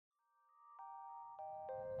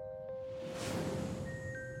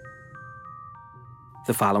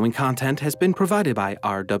The following content has been provided by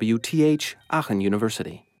RWTH Aachen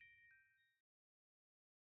University.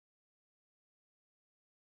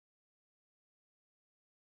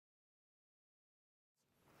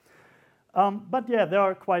 But yeah, there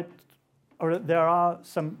are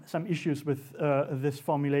some issues with this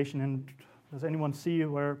formulation. And does anyone see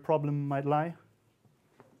where a problem might lie?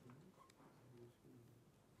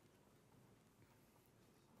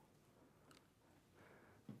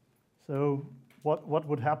 So what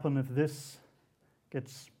would happen if this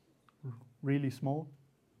gets really small?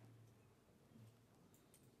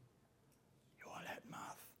 You all had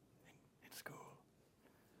math in school.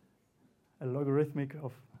 A logarithmic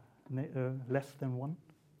of less than 1?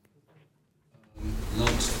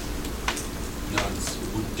 Nodes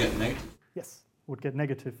would get negative? Yes, would get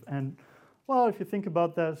negative. And, well, if you think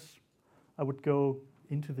about this, I would go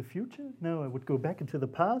into the future? No, I would go back into the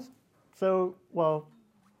past. So, well,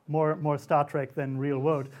 more Star Trek than real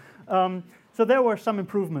world. So there were some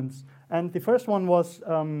improvements. And the first one was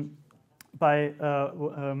by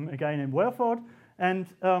a guy named Werford. And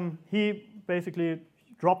he basically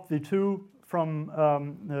dropped the 2 from,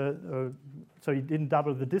 so he didn't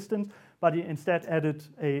double the distance, but he instead added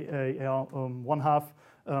a 1/2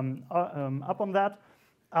 up on that.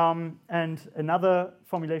 And another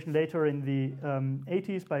formulation later in the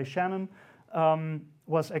 80s by Shannon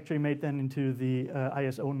was actually made then into the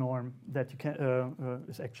ISO norm that you can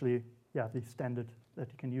is actually the standard that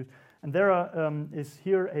you can use. And there is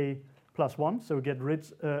here a +1, so get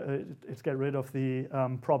rid of the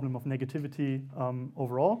problem of negativity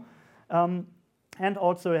overall, and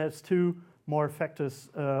also has 2 more factors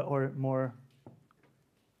or more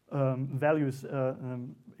values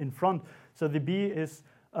in front. So the B is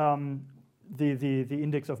the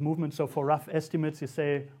index of movement. So for rough estimates, you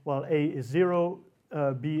say, well, A is 0,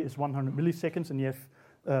 B is 100 milliseconds, and you have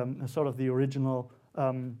sort of the original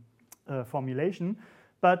formulation.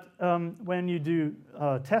 But when you do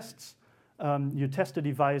tests, you test a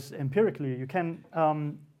device empirically, you can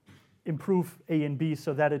improve A and B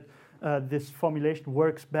so that this formulation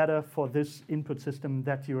works better for this input system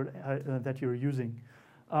that you're using.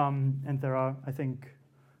 And there are, I think,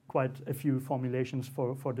 quite a few formulations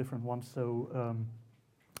for different ones. So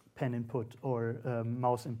pen input or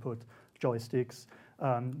mouse input, joysticks,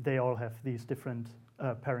 they all have these different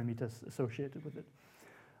parameters associated with it.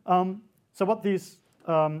 So what these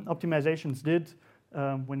optimizations did,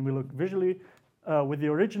 when we look visually, with the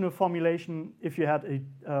original formulation, if you had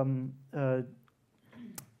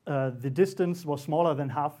the distance was smaller than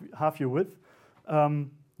half your width,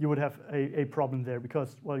 you would have a problem there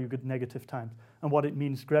because, well, you get negative times. And what it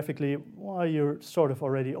means graphically, well, you're sort of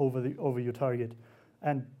already over your target.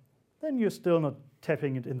 And then you're still not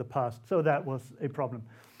tapping it in the past. So that was a problem.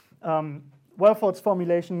 Werford's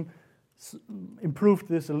formulation improved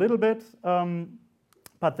this a little bit.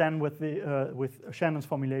 But then with Shannon's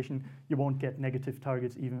formulation, you won't get negative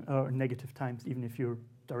targets or negative times even if you're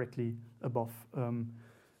directly above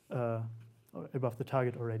the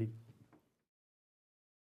target already.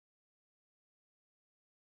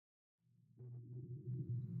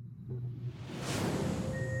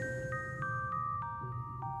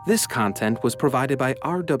 This content was provided by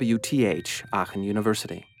RWTH Aachen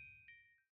University.